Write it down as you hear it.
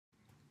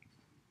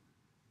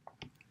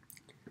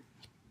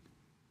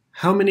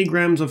How many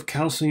grams of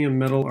calcium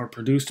metal are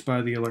produced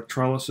by the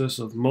electrolysis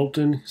of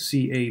molten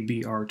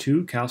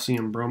CaBr2,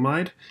 calcium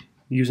bromide,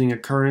 using a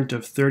current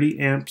of 30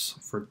 amps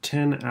for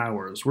 10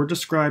 hours? We're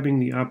describing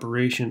the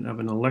operation of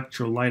an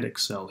electrolytic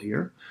cell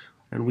here,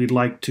 and we'd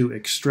like to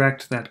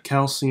extract that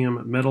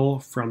calcium metal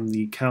from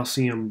the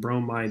calcium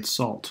bromide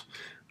salt.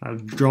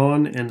 I've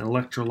drawn an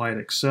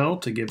electrolytic cell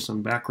to give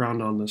some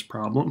background on this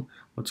problem.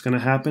 What's going to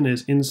happen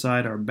is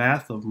inside our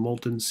bath of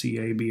molten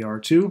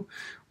CaBr2,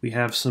 we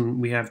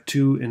have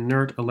two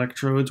inert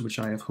electrodes which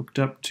I have hooked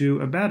up to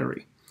a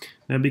battery.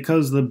 Now,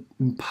 because the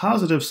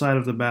positive side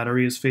of the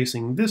battery is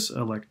facing this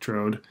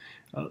electrode,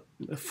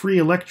 free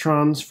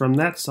electrons from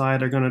that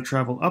side are going to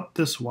travel up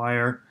this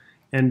wire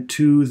and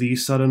to the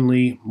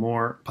suddenly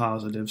more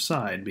positive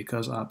side,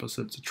 because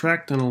opposites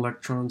attract and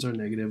electrons are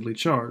negatively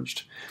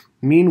charged.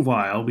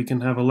 Meanwhile, we can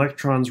have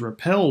electrons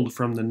repelled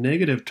from the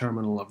negative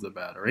terminal of the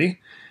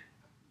battery,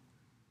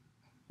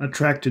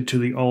 attracted to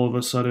the all of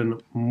a sudden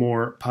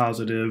more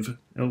positive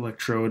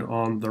electrode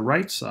on the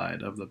right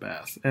side of the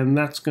bath. And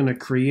that's going to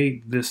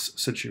create this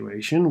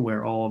situation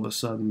where all of a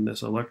sudden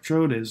this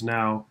electrode is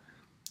now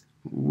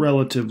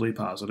relatively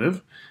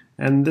positive,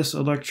 and this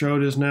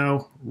electrode is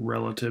now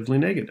relatively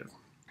negative.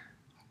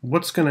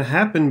 What's going to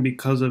happen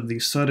because of the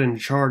sudden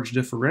charge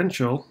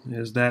differential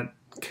is that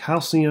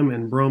calcium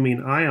and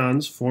bromine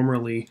ions,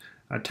 formerly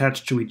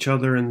attached to each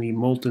other in the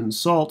molten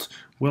salt,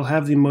 will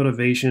have the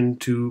motivation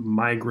to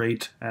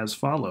migrate as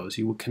follows.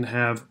 You can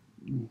have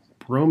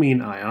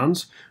bromine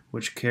ions,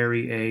 which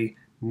carry a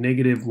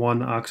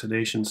 -1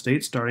 oxidation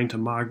state, starting to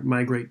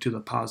migrate to the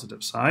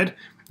positive side,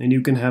 and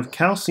you can have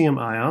calcium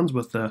ions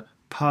with the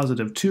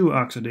 +2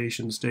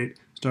 oxidation state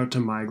start to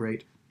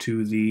migrate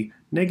to the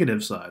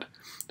negative side.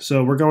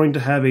 So we're going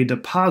to have a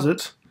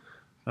deposit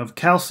of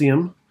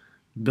calcium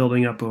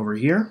building up over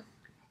here,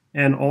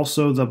 and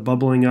also the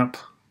bubbling up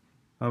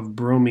of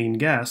bromine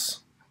gas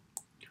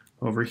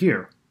over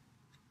here.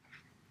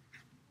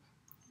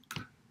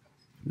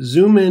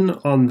 Zoom in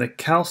on the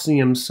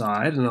calcium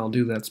side, and I'll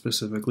do that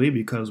specifically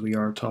because we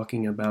are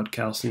talking about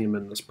calcium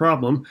in this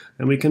problem,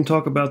 and we can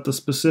talk about the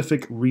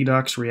specific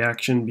redox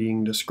reaction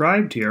being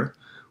described here,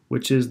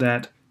 which is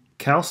that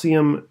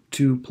calcium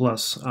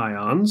 2+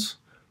 ions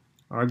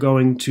are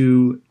going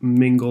to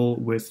mingle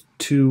with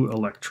 2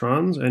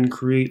 electrons and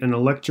create an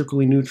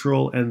electrically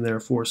neutral and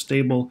therefore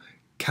stable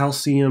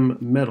calcium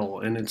metal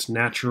in its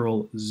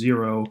natural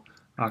 0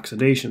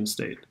 oxidation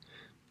state.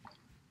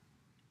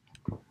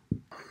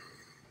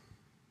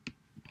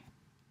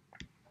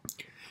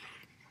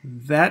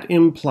 That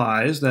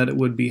implies that it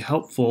would be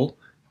helpful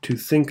to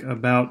think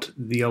about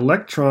the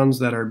electrons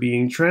that are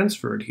being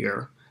transferred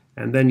here,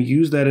 and then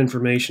use that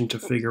information to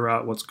figure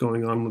out what's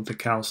going on with the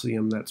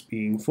calcium that's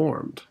being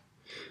formed.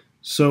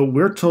 So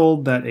we're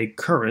told that a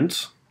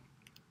current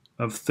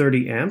of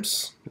 30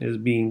 amps is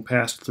being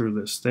passed through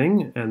this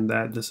thing, and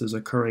that this is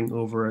occurring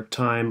over a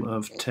time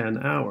of 10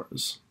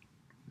 hours.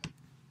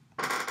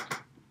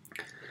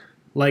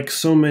 Like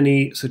so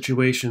many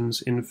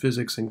situations in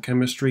physics and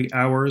chemistry,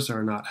 hours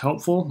are not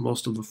helpful.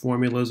 Most of the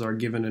formulas are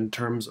given in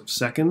terms of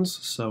seconds,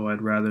 so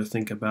I'd rather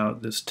think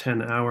about this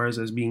 10 hours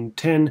as being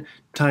 10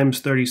 times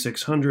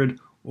 3600,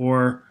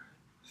 or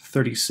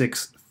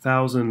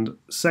 36,000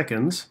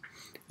 seconds.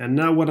 And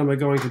now what am I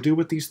going to do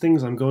with these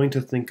things? I'm going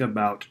to think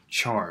about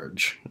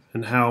charge,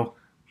 and how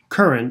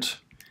current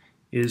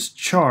is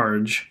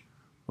charge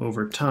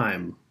over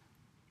time.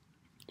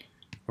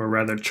 Or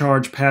rather,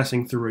 charge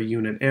passing through a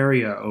unit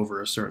area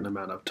over a certain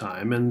amount of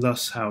time, and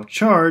thus how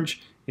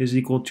charge is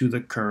equal to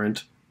the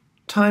current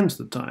times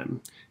the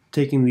time.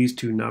 Taking these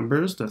two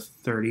numbers, the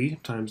 30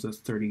 times the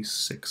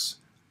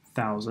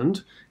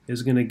 36,000,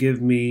 is going to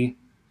give me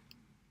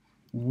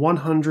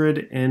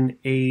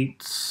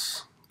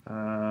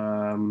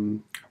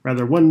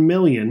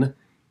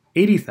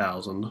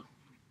 1,080,000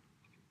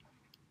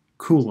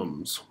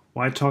 coulombs.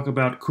 Why talk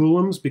about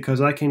coulombs?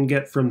 Because I can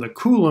get from the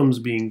coulombs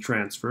being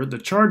transferred, the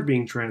charge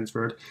being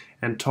transferred,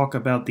 and talk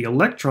about the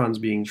electrons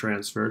being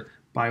transferred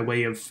by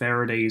way of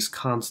Faraday's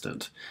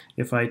constant.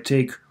 If I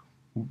take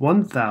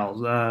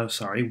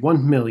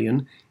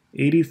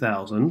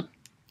 1,080,000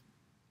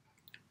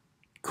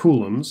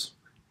 coulombs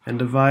and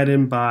divide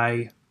them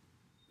by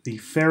the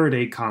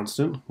Faraday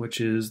constant, which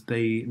is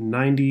the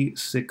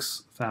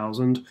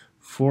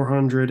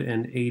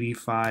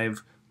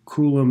 96,485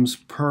 coulombs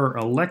per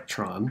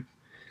electron,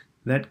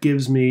 that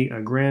gives me a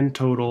grand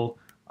total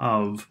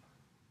of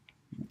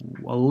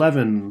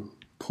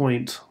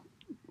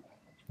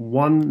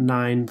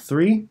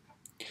 11.193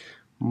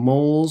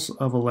 moles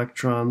of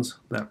electrons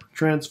that were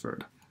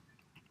transferred.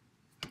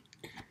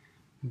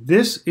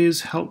 This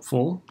is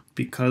helpful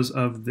because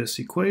of this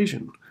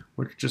equation,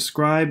 which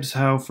describes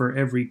how for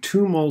every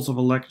 2 moles of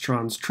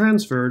electrons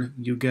transferred,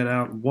 you get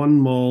out 1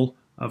 mole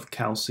of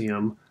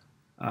calcium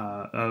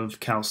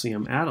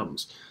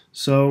atoms.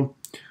 So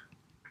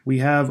we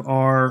have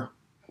our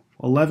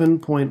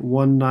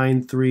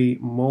 11.193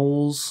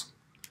 moles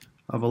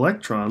of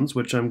electrons,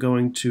 which I'm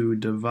going to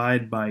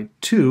divide by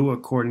 2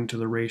 according to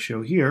the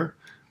ratio here,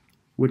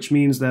 which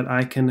means that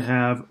I can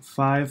have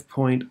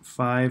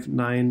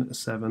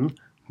 5.597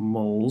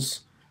 moles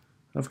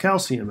of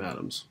calcium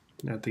atoms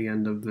at the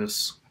end of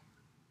this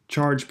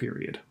charge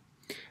period.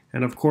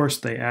 And of course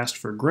they asked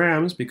for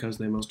grams because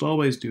they must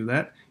always do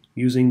that.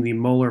 Using the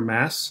molar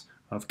mass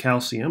of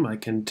calcium, I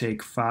can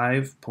take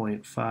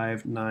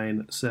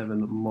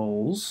 5.597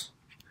 moles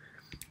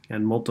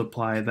and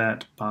multiply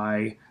that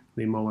by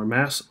the molar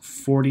mass,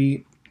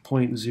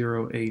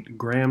 40.08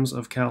 grams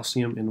of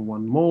calcium in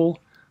 1 mole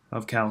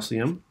of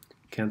calcium.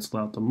 Cancel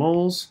out the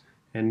moles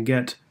and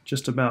get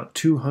just about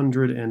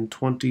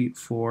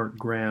 224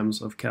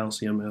 grams of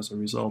calcium as a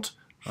result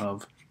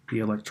of the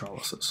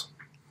electrolysis.